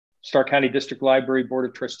Stark County District Library Board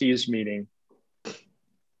of Trustees meeting.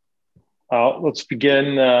 Let's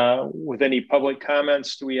begin with any public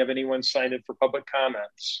comments. Do we have anyone signed in for public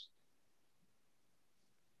comments?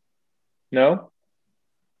 No?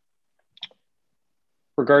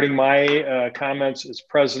 Regarding my comments as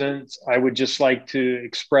president, I would just like to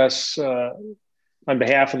express on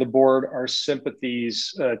behalf of the board our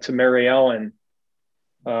sympathies to Mary Ellen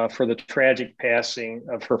for the tragic passing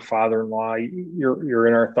of her father-in-law. You're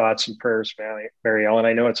in our thoughts and prayers, Mary Ellen.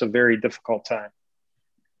 I know it's a very difficult time.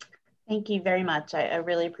 Thank you very much. I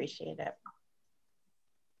really appreciate it.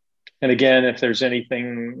 And again, if there's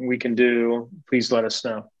anything we can do, please let us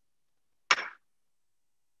know.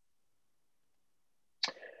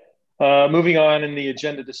 Moving on in the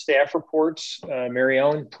agenda to staff reports, Mary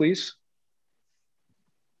Ellen, please.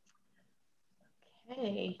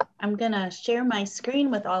 Okay, I'm gonna share my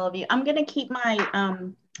screen with all of you. I'm gonna keep my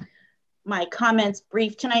my comments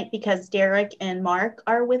brief tonight because Derek and Mark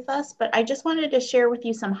are with us, but I just wanted to share with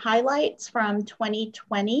you some highlights from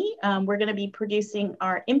 2020. We're gonna be producing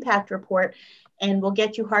our impact report and we'll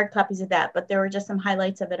get you hard copies of that, but there were just some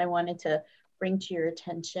highlights of it I wanted to bring to your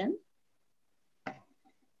attention.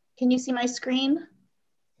 Can you see my screen?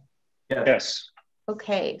 Yes.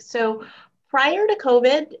 Okay, so prior to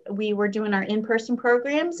COVID, we were doing our in-person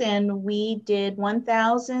programs and we did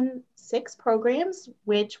 1,006 programs,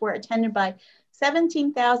 which were attended by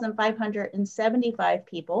 17,575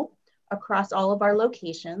 people across all of our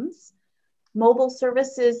locations. Mobile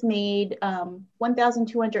services made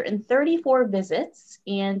 1,234 visits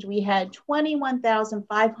and we had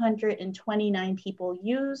 21,529 people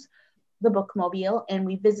use the Bookmobile, and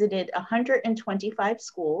we visited 125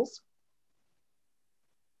 schools.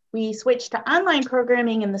 We switched to online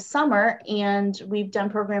programming in the summer, and we've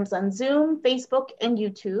done programs on Zoom, Facebook, and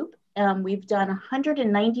YouTube. We've done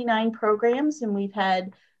 199 programs, and we've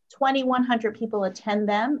had 2,100 people attend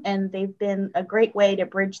them, and they've been a great way to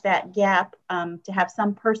bridge that gap to have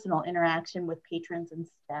some personal interaction with patrons and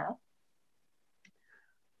staff.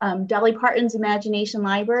 Dolly Parton's Imagination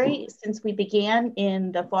Library, since we began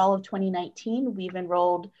in the fall of 2019, we've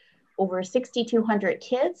enrolled over 6,200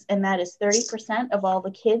 kids, and that is 30% of all the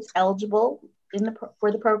kids eligible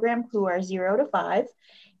for the program who are 0 to 5.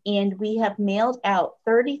 And we have mailed out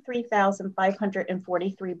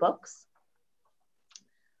 33,543 books.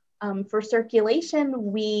 For circulation,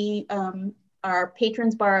 our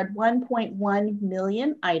patrons borrowed 1.1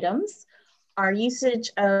 million items. Our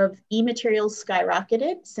usage of e-materials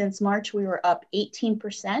skyrocketed. Since March, we were up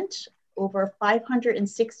 18%. Over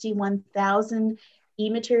 561,000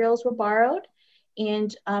 e-materials were borrowed.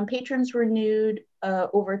 And patrons renewed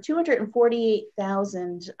over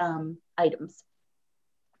 248,000 items.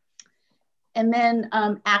 And then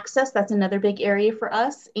access, that's another big area for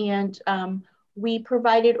us. And we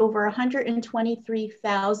provided over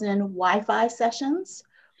 123,000 Wi-Fi sessions.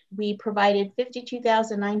 We provided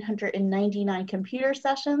 52,999 computer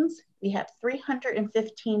sessions. We have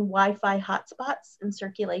 315 Wi-Fi hotspots in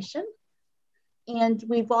circulation. And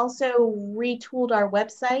we've also retooled our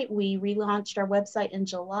website. We relaunched our website in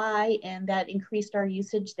July, and that increased our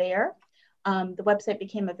usage there. The website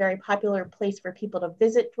became a very popular place for people to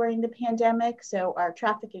visit during the pandemic, so our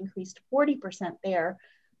traffic increased 40% there.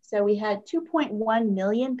 So we had 2.1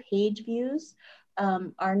 million page views.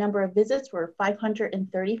 Our number of visits were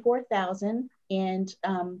 534,000, and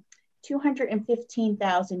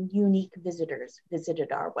 215,000 unique visitors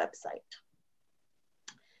visited our website.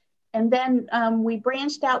 And then we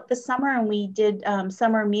branched out this summer and we did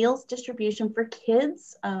summer meals distribution for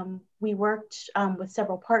kids. We worked with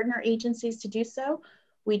several partner agencies to do so.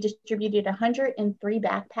 We distributed 103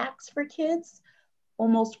 backpacks for kids,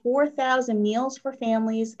 almost 4,000 meals for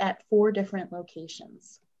families at 4 different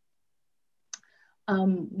locations.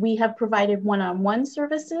 We have provided one-on-one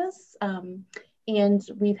services, and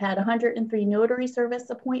we've had 103 notary service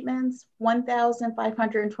appointments,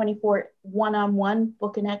 1,524 one-on-one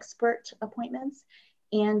book and expert appointments,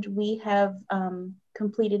 and we have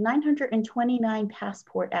completed 929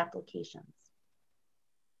 passport applications.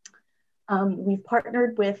 We've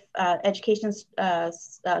partnered with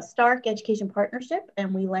Stark Education Partnership,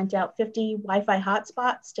 and we lent out 50 Wi-Fi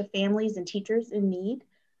hotspots to families and teachers in need.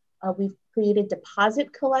 We've created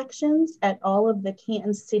deposit collections at all of the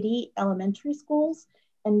Canton City elementary schools,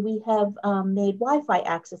 and we have made Wi-Fi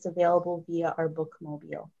access available via our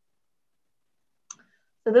Bookmobile.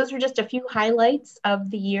 So those are just a few highlights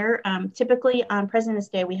of the year. Typically on President's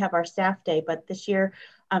Day, we have our staff day, but this year,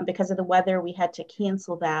 because of the weather, we had to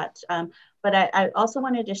cancel that. But I also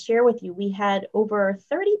wanted to share with you, we had over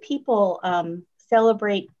 30 people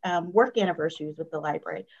celebrate work anniversaries with the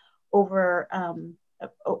library. Over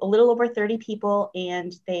a little over 30 people,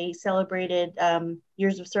 and they celebrated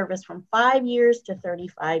years of service from 5 years to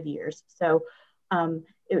 35 years. So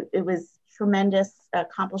it was tremendous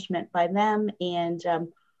accomplishment by them, and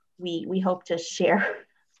we hope to share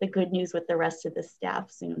the good news with the rest of the staff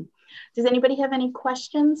soon. Does anybody have any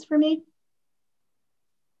questions for me?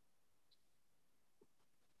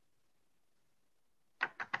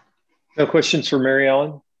 No questions for Mary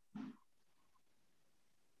Ellen?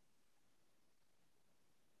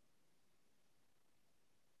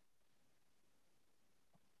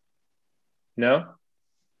 No?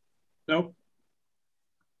 Nope.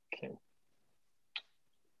 Okay.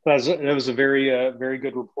 That was a very, very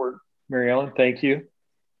good report, Mary Ellen. Thank you.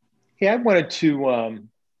 Yeah,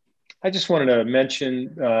 I just wanted to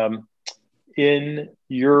mention in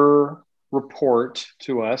your report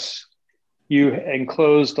to us, you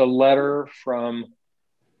enclosed a letter from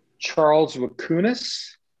Charles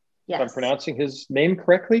Wakunis, Yes. if I'm pronouncing his name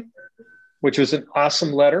correctly, which was an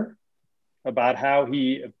awesome letter about how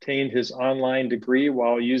he obtained his online degree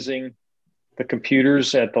while using the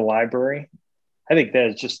computers at the library. I think that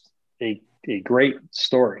is just a great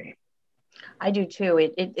story. I do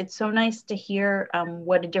too. It's so nice to hear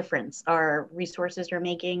what a difference our resources are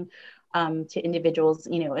making to individuals,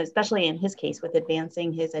 you know, especially in his case with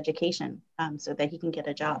advancing his education so that he can get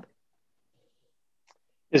a job.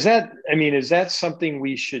 Is that something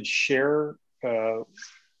we should share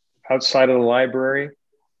outside of the library?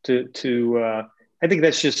 I think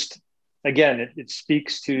that's just, again, it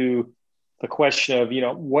speaks to the question of, you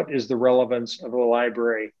know, what is the relevance of the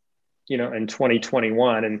library, you know, in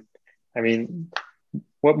 2021? And I mean,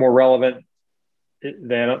 what more relevant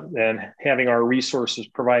than having our resources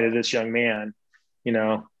provided this young man? You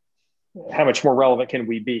know, how much more relevant can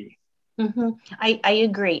we be? Mm-hmm. I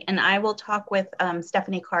agree. And I will talk with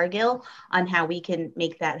Stephanie Cargill on how we can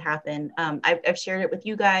make that happen. I've shared it with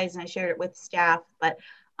you guys and I shared it with staff, but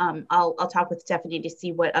I'll talk with Stephanie to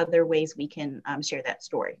see what other ways we can share that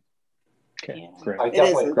story. Okay, yeah. great. I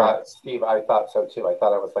definitely thought, Steve, I thought so too. I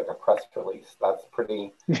thought it was like a press release. That's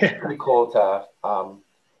pretty cool to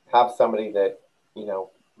have somebody that, you know,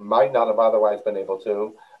 might not have otherwise been able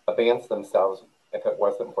to advance themselves if it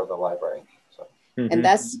wasn't for the library. So. Mm-hmm. And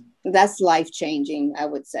that's life-changing, I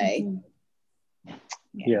would say. Mm-hmm.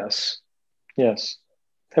 Yeah. Yes.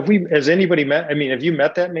 Has anybody met, have you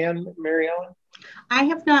met that man, Mary Ellen? I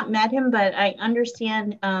have not met him, but I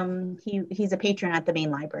understand he's a patron at the main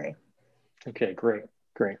library. Okay, great.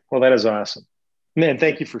 Well, that is awesome. Man,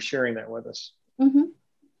 thank you for sharing that with us. Mm-hmm.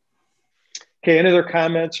 Okay, any other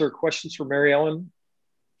comments or questions for Mary Ellen?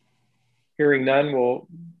 Hearing none, we'll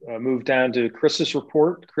move down to Chris's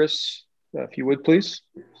report. Chris, if you would, please.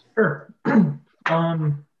 Sure.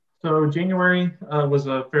 So January was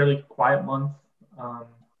a fairly quiet month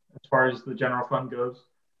as far as the general fund goes.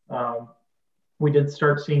 We did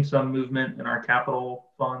start seeing some movement in our capital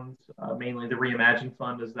funds, mainly the Reimagine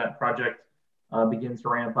Fund. As that project begins to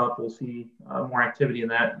ramp up, we'll see more activity in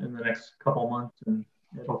that in the next couple of months, and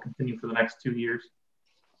it'll continue for the next 2 years.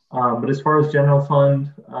 But as far as general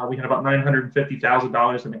fund, we had about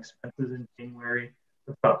 $950,000 in expenses in January.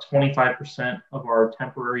 That's about 25% of our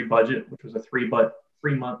temporary budget, which was a three-month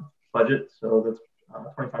budget. So that's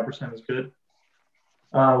 25% is good.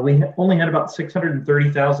 We only had about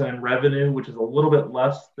 $630,000 in revenue, which is a little bit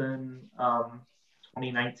less than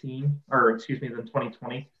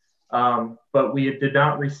 2020. But we did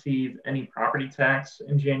not receive any property tax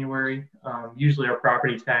in January. Usually our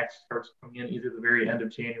property tax starts coming in either the very end of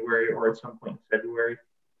January or at some point in February.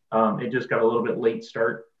 It just got a little bit late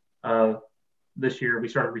start. This year we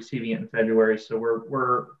started receiving it in February. So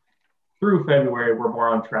we're through February, we're more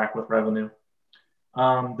on track with revenue.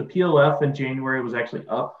 The PLF in January was actually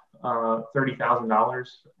up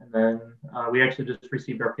 $30,000. And then we actually just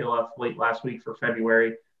received our PLF late last week for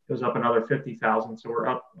February. It was up another $50,000. So we're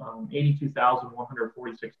up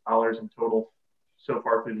 $82,146 in total so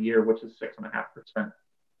far through the year, which is 6.5%.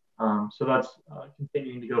 So that's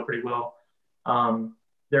continuing to go pretty well.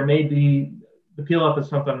 There may be, the PLF is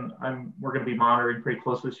something we're going to be monitoring pretty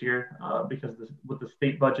close this year because with the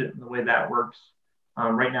state budget and the way that works,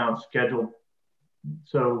 right now it's scheduled.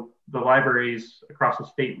 So the libraries across the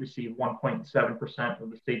state receive 1.7%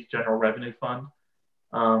 of the state's general revenue fund.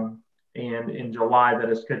 And in July, that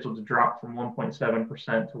is scheduled to drop from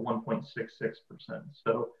 1.7% to 1.66%.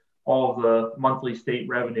 So all of the monthly state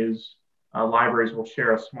revenues, libraries will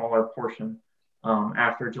share a smaller portion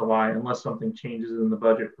after July, unless something changes in the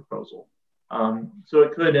budget proposal. So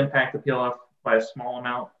it could impact the PLF by a small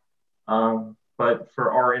amount, but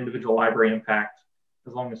for our individual library impact,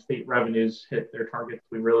 as long as state revenues hit their targets,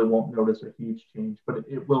 we really won't notice a huge change, but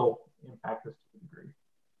it will impact us to a degree.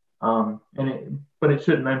 But it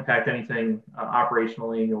shouldn't impact anything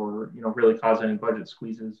operationally or really cause any budget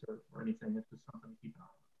squeezes or anything. It's just something to keep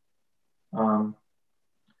an eye on.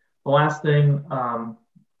 The last thing,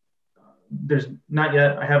 there's not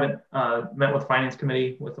yet. I haven't met with the Finance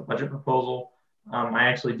Committee with the budget proposal. I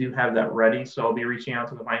actually do have that ready, so I'll be reaching out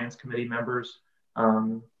to the Finance Committee members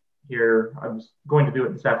here. I was going to do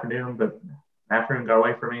it this afternoon, but the afternoon got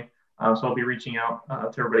away from me. So I'll be reaching out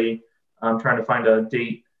to everybody, trying to find a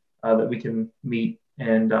date that we can meet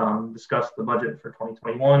and discuss the budget for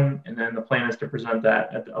 2021. And then the plan is to present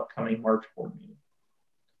that at the upcoming March board meeting.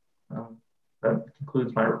 That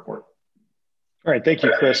concludes my report. All right, thank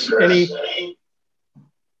you, Chris.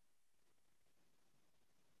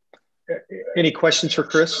 Any questions for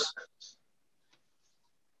Chris?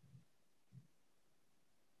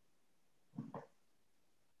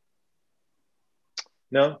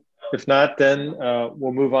 No? If not, then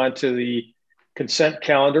we'll move on to the consent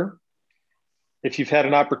calendar. If you've had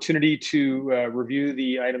an opportunity to review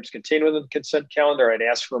the items contained within the consent calendar, I'd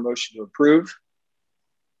ask for a motion to approve.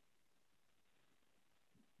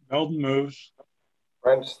 Belton moves.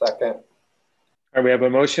 French second. All right, we have a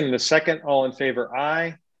motion and a second. All in favor,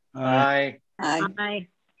 aye. Aye. Aye. Aye.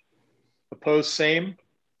 Opposed, same.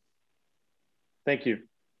 Thank you.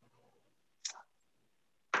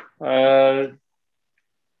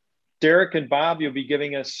 Derek and Bob, you'll be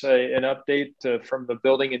giving us an update from the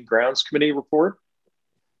Building and Grounds Committee report.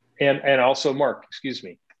 And also Mark, excuse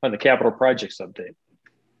me, on the capital projects update.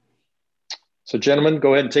 So gentlemen,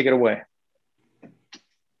 go ahead and take it away.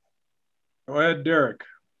 Go ahead, Derek.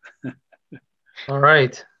 All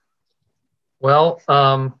right. Well,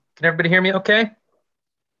 can everybody hear me okay?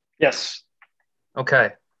 Yes.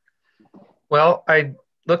 Okay. Well, I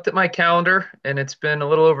looked at my calendar and it's been a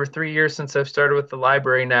little over 3 years since I've started with the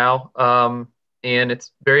library now. And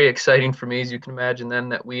it's very exciting for me, as you can imagine then,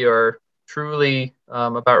 that we are truly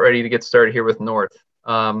about ready to get started here with North.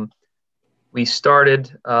 We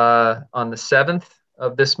started on the 7th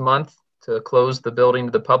of this month to close the building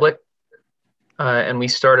to the public. And we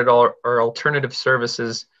started our alternative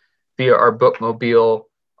services via our bookmobile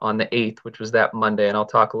on the 8th, which was that Monday. And I'll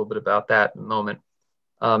talk a little bit about that in a moment.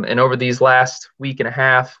 And over these last week and a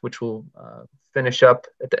half, which will finish up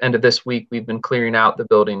at the end of this week, we've been clearing out the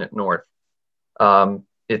building at North.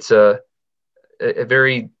 It's a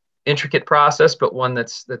very intricate process, but one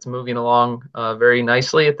that's moving along very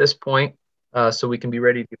nicely at this point. So we can be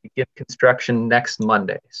ready to begin construction next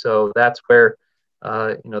Monday. So that's where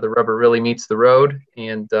the rubber really meets the road,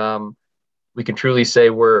 and we can truly say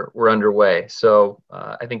we're underway. So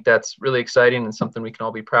I think that's really exciting and something we can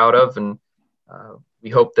all be proud of. And we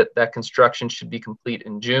hope that construction should be complete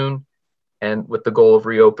in June, and with the goal of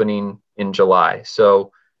reopening in July.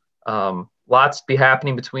 So lots to be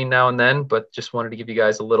happening between now and then, but just wanted to give you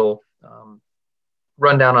guys a little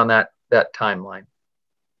rundown on that timeline.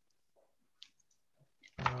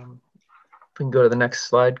 If we can go to the next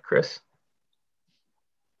slide, Chris.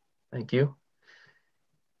 Thank you.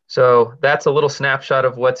 So that's a little snapshot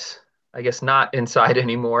of what's, I guess, not inside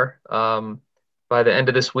anymore. By the end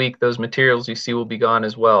of this week, those materials you see will be gone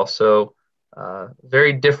as well. So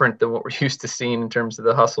very different than what we're used to seeing in terms of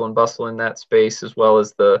the hustle and bustle in that space, as well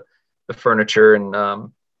as the furniture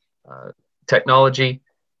and technology.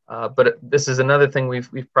 But this is another thing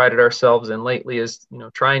we've prided ourselves in lately, is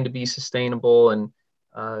trying to be sustainable and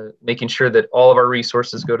making sure that all of our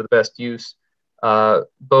resources go to the best use.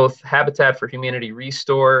 Both Habitat for Humanity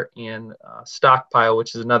Restore and Stockpile,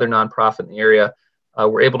 which is another nonprofit in the area,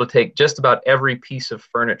 we're able to take just about every piece of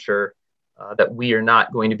furniture that we are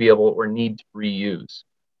not going to be able or need to reuse.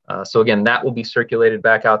 So again, that will be circulated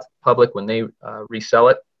back out to the public when they resell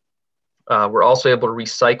it. We're also able to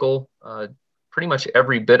recycle pretty much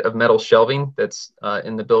every bit of metal shelving that's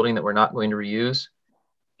in the building that we're not going to reuse.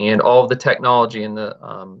 And all of the technology and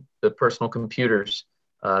the personal computers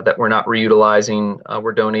that we're not reutilizing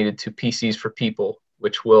were donated to PCs for People,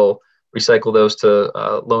 which will recycle those to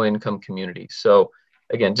low-income communities. So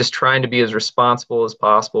again, just trying to be as responsible as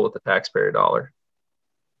possible with the taxpayer dollar.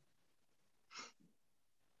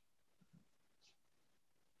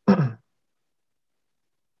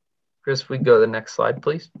 Chris, if we go to the next slide,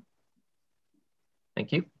 please.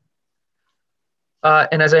 Thank you.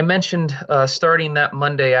 And as I mentioned, starting that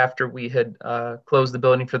Monday after we had closed the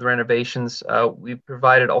building for the renovations, we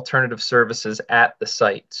provided alternative services at the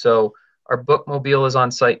site. So our bookmobile is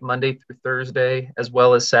on site Monday through Thursday, as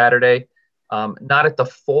well as Saturday. Not at the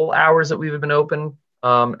full hours that we've been open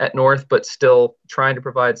at North, but still trying to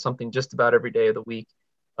provide something just about every day of the week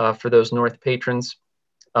for those North patrons.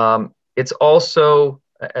 It's also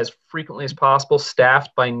as frequently as possible,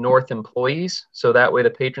 staffed by North employees. So that way the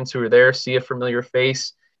patrons who are there see a familiar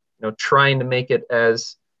face, trying to make it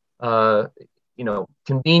as,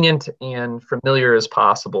 convenient and familiar as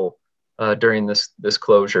possible during this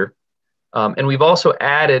closure. And we've also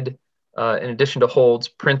added, in addition to holds,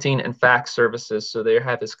 printing and fax services, so they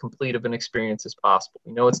have as complete of an experience as possible.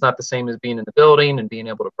 It's not the same as being in the building and being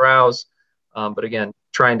able to browse, but again,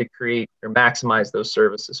 trying to create or maximize those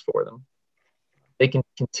services for them. They can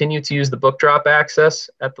continue to use the book drop access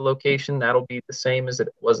at the location. That'll be the same as it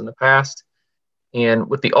was in the past. And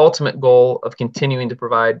with the ultimate goal of continuing to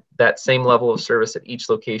provide that same level of service at each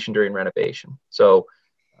location during renovation. So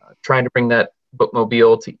trying to bring that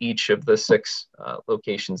bookmobile to each of the 6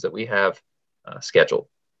 locations that we have scheduled.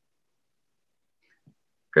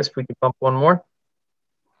 Chris, if we could bump one more.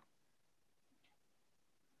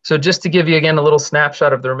 So just to give you again a little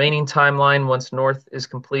snapshot of the remaining timeline once North is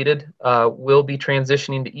completed, we'll be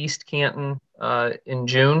transitioning to East Canton in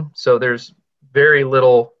June. So there's very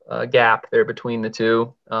little gap there between the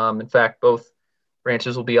two. In fact, both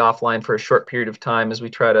branches will be offline for a short period of time as we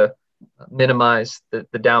try to minimize the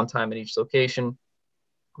downtime at each location.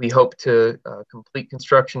 We hope to complete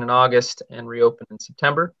construction in August and reopen in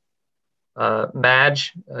September.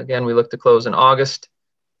 Madge, again, we look to close in August,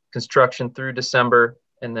 construction through December,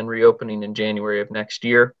 and then reopening in January of next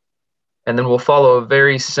year. And then we'll follow a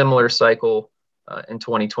very similar cycle in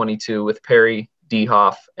 2022 with Perry,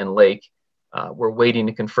 DeHoff, and Lake. We're waiting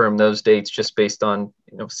to confirm those dates just based on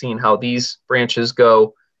seeing how these branches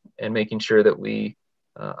go and making sure that we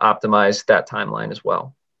optimize that timeline as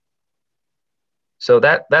well. So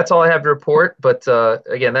that's all I have to report. But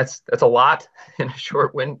again, that's a lot in a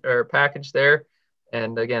short package there.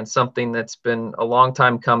 And again, something that's been a long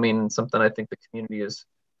time coming and something I think the community is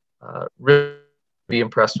really be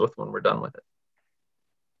impressed with when we're done with it.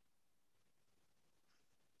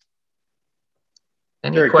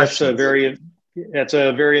 Any Derek, questions? That's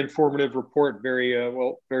a very informative report, very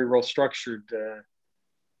well structured.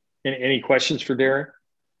 Any questions for Derek?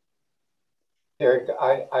 Derek,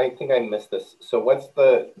 I think I missed this. So what's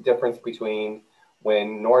the difference between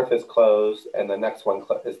when North is closed and the next one?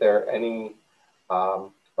 Is there any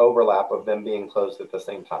overlap of them being closed at the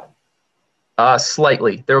same time?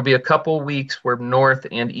 Slightly. There will be a couple weeks where North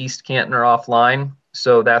and East Canton are offline.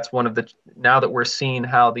 So that's one of the, now that we're seeing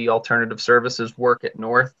how the alternative services work at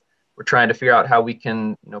North, we're trying to figure out how we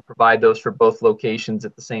can provide those for both locations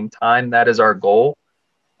at the same time. That is our goal.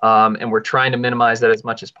 And we're trying to minimize that as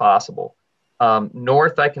much as possible.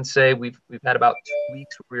 North, I can say we've had about 2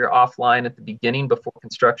 weeks where we were offline at the beginning before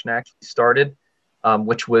construction actually started,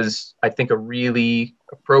 which was, I think, a really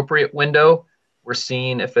appropriate window. We're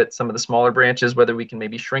seeing if at some of the smaller branches, whether we can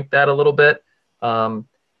maybe shrink that a little bit.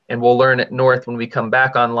 And we'll learn at North when we come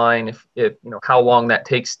back online if how long that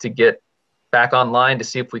takes to get back online to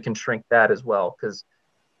see if we can shrink that as well. Because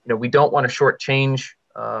we don't want to shortchange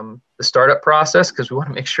the startup process because we want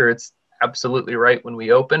to make sure it's absolutely right when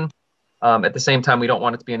we open. At the same time, we don't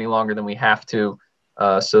want it to be any longer than we have to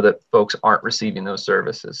so that folks aren't receiving those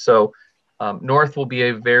services. So North will be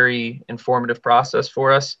a very informative process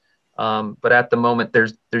for us. But at the moment,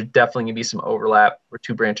 there's definitely going to be some overlap where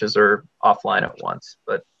 2 branches are offline at once,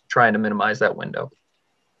 but trying to minimize that window.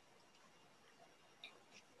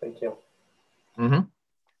 Thank you. Mm-hmm.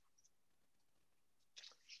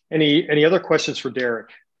 Any other questions for Derek?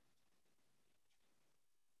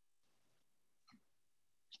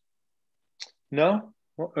 No?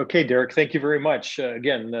 Well, okay, Derek, thank you very much.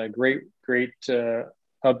 Again, great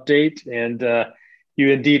update. And you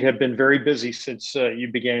indeed have been very busy since you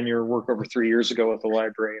began your work over 3 years ago at the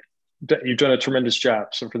library. You've done a tremendous job.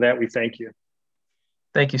 So for that, we thank you.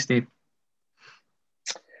 Thank you, Steve.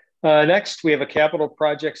 Next, we have a capital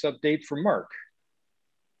projects update from Mark.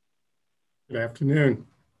 Good afternoon.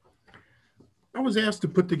 I was asked to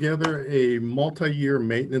put together a multi-year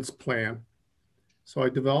maintenance plan. So I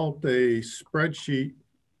developed a spreadsheet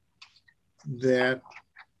that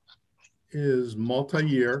is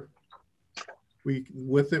multi-year.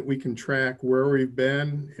 With it, we can track where we've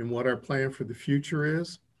been and what our plan for the future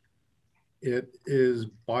is. It is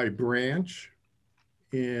by branch,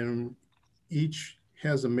 and each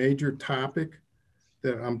has a major topic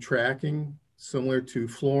that I'm tracking, similar to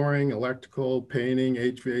flooring, electrical, painting,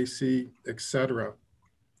 HVAC, etc.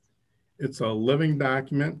 It's a living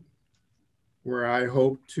document where I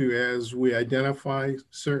hope to, as we identify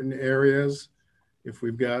certain areas, if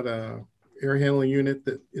we've got a air handling unit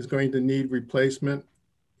that is going to need replacement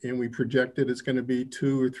and we projected it's going to be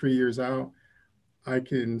 2 or 3 years out, I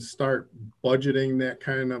can start budgeting that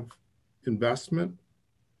kind of investment.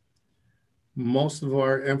 Most of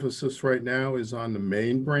our emphasis right now is on the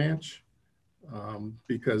main branch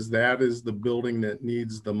because that is the building that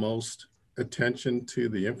needs the most attention to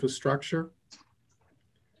the infrastructure.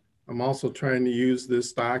 I'm also trying to use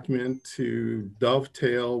this document to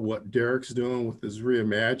dovetail what Derek's doing with his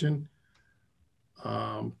Reimagine.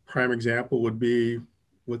 Prime example would be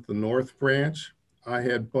with the North Branch. I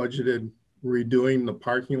had budgeted redoing the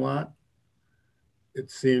parking lot.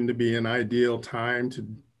 It seemed to be an ideal time to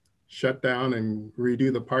shut down and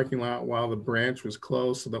redo the parking lot while the branch was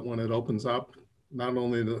closed so that when it opens up, not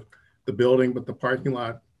only the building, but the parking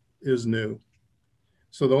lot is new.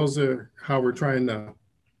 So those are how we're trying to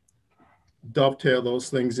dovetail those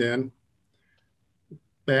things in.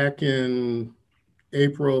 Back in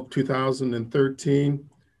April of 2013,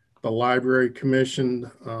 the library commissioned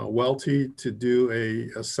Welty to do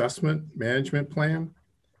a assessment management plan.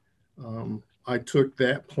 I took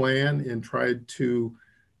that plan and tried to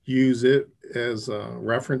use it as a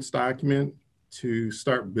reference document to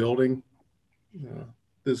start building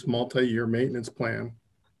this multi-year maintenance plan.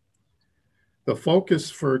 The focus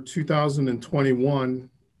for 2021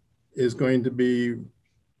 is going to be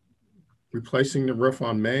replacing the roof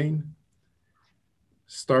on Main,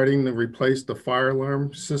 starting to replace the fire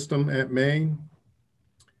alarm system at Main,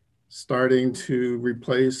 starting to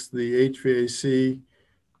replace the HVAC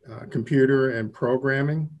computer and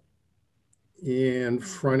programming, and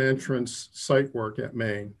front entrance site work at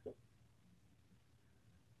Main.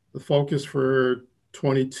 The focus for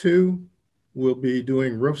 22 will be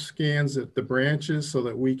doing roof scans at the branches so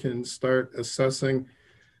that we can start assessing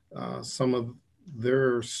some of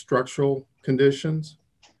their structural conditions,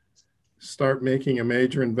 start making a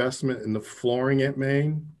major investment in the flooring at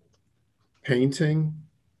Main, painting,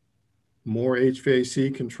 more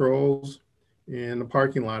HVAC controls, and the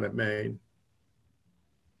parking lot at Main.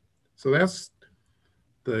 So that's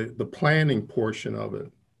the planning portion of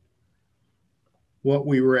it. What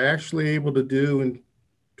we were actually able to do in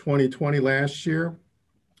 2020 last year,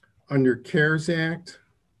 under CARES Act,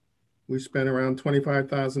 we spent around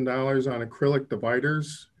 $25,000 on acrylic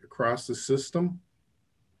dividers across the system.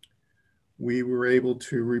 We were able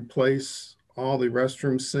to replace all the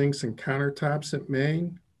restroom sinks and countertops at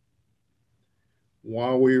Main.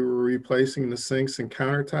 While we were replacing the sinks and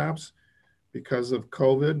countertops, because of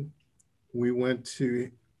COVID, we went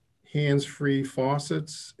to hands-free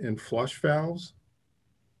faucets and flush valves.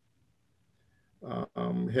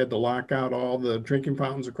 Had to lock out all the drinking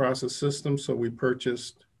fountains across the system, so we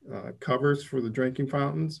purchased covers for the drinking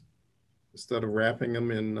fountains instead of wrapping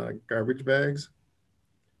them in garbage bags.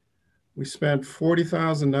 We spent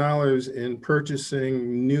 $40,000 in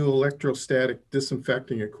purchasing new electrostatic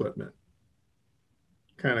disinfecting equipment,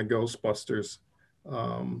 kind of Ghostbusters.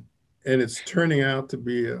 And it's turning out to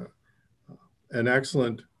be an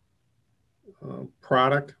excellent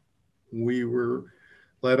product. We were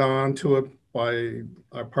led on to it by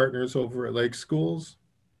our partners over at Lake Schools.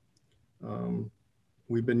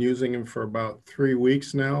 We've been using them for about 3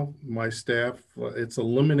 weeks now. My staff, it's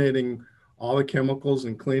eliminating all the chemicals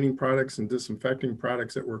and cleaning products and disinfecting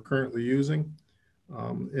products that we're currently using.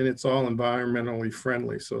 And it's all environmentally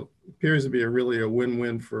friendly. So it appears to be really a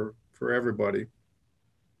win-win for everybody.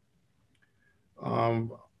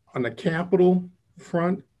 On the capital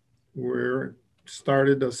front, we're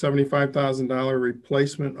started a $75,000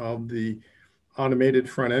 replacement of the automated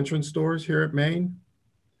front entrance doors here at Main.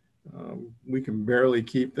 We can barely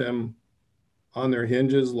keep them on their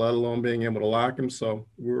hinges, let alone being able to lock them. So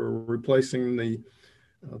we're replacing the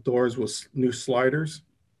doors with new sliders.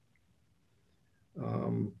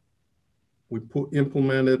 We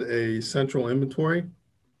implemented a central inventory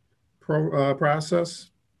process.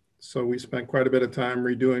 So we spent quite a bit of time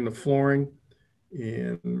redoing the flooring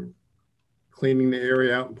and cleaning the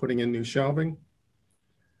area out and putting in new shelving.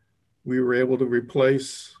 We were able to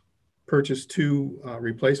purchase 2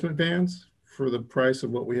 replacement vans for the price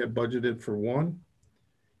of what we had budgeted for 1.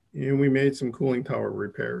 And we made some cooling tower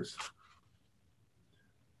repairs.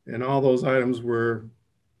 And all those items were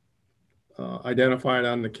identified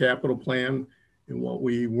on the capital plan. And what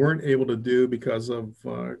we weren't able to do because of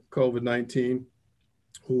COVID-19,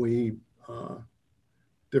 we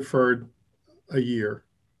deferred a year.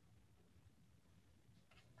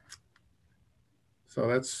 So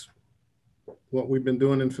that's what we've been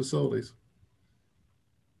doing in facilities.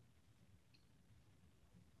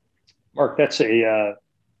 Mark, that's an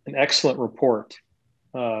excellent report.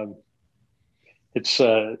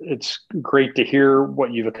 It's great to hear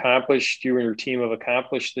what you've accomplished, you and your team have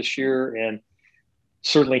accomplished this year, and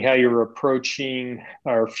certainly how you're approaching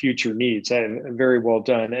our future needs. Very well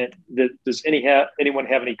done. Does anyone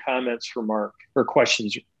have any comments for Mark or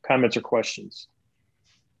questions, comments or questions?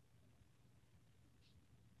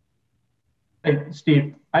 Hey,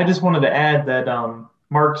 Steve, I just wanted to add that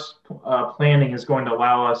Mark's planning is going to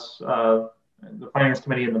allow us, the Finance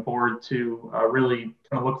Committee and the board, to really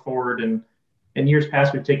kind of look forward. And in years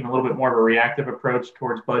past, we've taken a little bit more of a reactive approach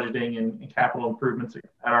towards budgeting and capital improvements at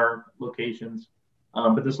our locations.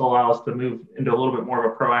 But this will allow us to move into a little bit more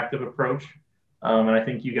of a proactive approach. And I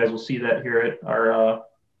think you guys will see that here at our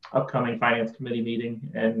upcoming Finance Committee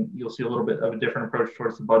meeting, and you'll see a little bit of a different approach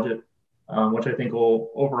towards the budget, which I think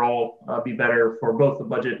will overall be better for both the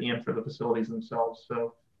budget and for the facilities themselves.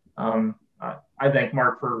 So I thank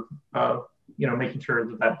Mark for making sure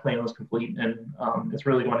that that plan was complete, and it's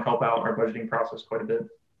really going to help out our budgeting process quite a bit.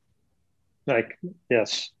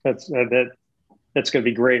 Yes, that's going to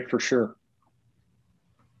be great for sure.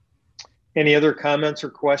 Any other comments or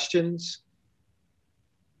questions?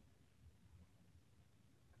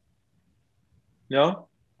 No?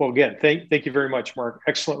 Well, again, thank you very much, Mark.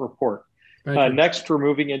 Excellent report. Next, we're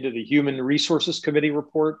moving into the Human Resources Committee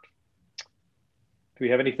report. Do we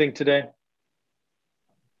have anything today?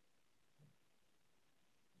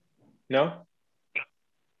 No?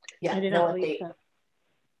 Yeah, I did not believe so.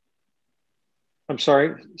 I'm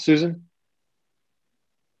sorry, Susan?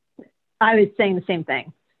 I was saying the same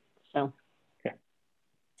thing. So.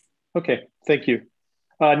 Okay, thank you.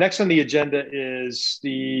 Next on the agenda is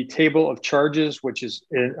the table of charges, which is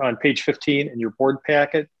on page 15 in your board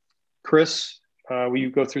packet. Chris, will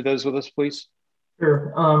you go through those with us, please?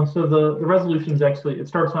 Sure. So the resolutions actually, it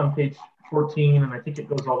starts on page 14, and I think it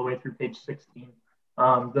goes all the way through page 16.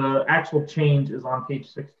 The actual change is on page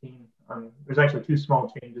 16. There's actually two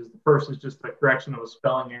small changes. The first is just the correction of a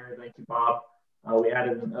spelling error. Thank you, Bob. We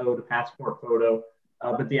added an O to passport photo.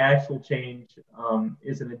 But the actual change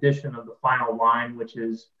is an addition of the final line, which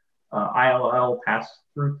is ILL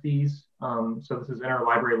pass-through fees. So this is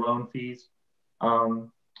interlibrary loan fees.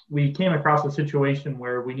 We came across a situation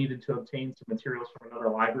where we needed to obtain some materials from another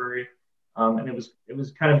library. And it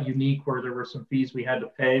was kind of unique, where there were some fees we had to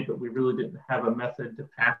pay, but we really didn't have a method to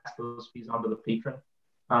pass those fees onto the patron.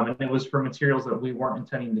 And it was for materials that we weren't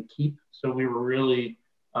intending to keep. So we were really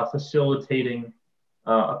facilitating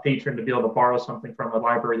a patron to be able to borrow something from a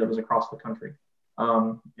library that was across the country.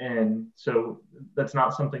 And so that's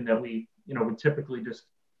not something that we would typically just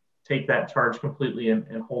take that charge completely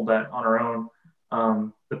and hold that on our own.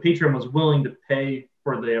 The patron was willing to pay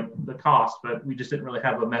for the cost, but we just didn't really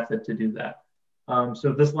have a method to do that.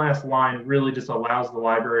 So this last line really just allows the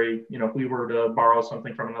library, if we were to borrow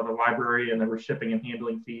something from another library and there were shipping and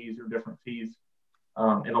handling fees or different fees,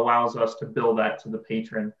 it allows us to bill that to the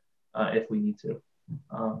patron if we need to.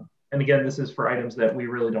 And again, this is for items that we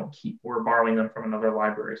really don't keep. We're borrowing them from another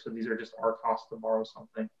library. So these are just our costs to borrow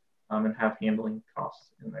something and have handling costs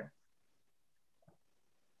in there.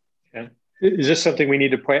 Okay. Is this something we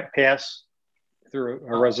need to pass through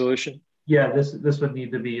a resolution? Yeah, this would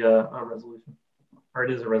need to be a resolution, or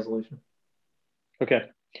it is a resolution. Okay.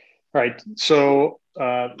 All right. So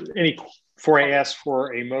before I ask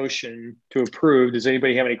for a motion to approve, does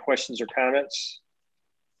anybody have any questions or comments?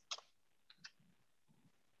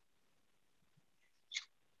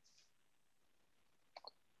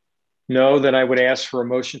 No, then I would ask for a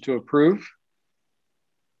motion to approve.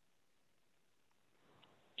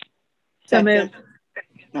 So moved.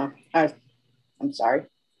 No, I'm sorry.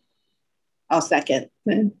 I'll second.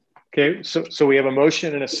 Okay, so we have a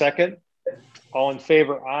motion and a second. All in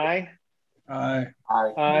favor, aye. Aye.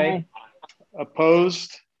 Aye. Aye.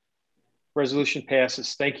 Opposed? Resolution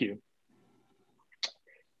passes. Thank you.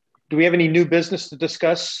 Do we have any new business to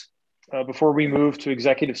discuss before we move to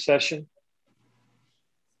executive session?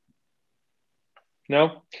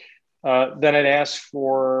 No? Then I'd ask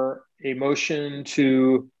for a motion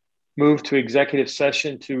to move to executive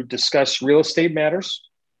session to discuss real estate matters.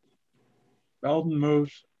 Belden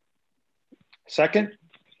moves. Second?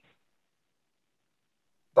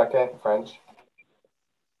 Second, French.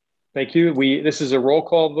 Thank you. This is a roll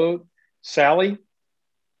call vote. Sally?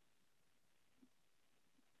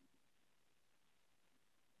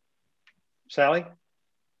 Sally?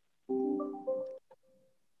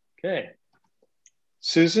 Okay.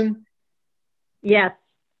 Susan? Yes.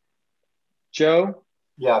 Joe?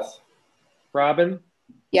 Yes. Robin?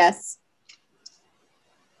 Yes.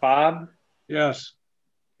 Bob? Yes.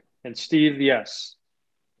 And Steve, yes.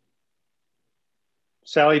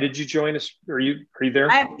 Sally, did you join us? Are you there?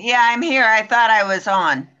 Yeah, I'm here. I thought I was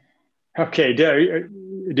on. Okay.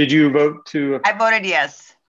 Did you vote to? I voted yes.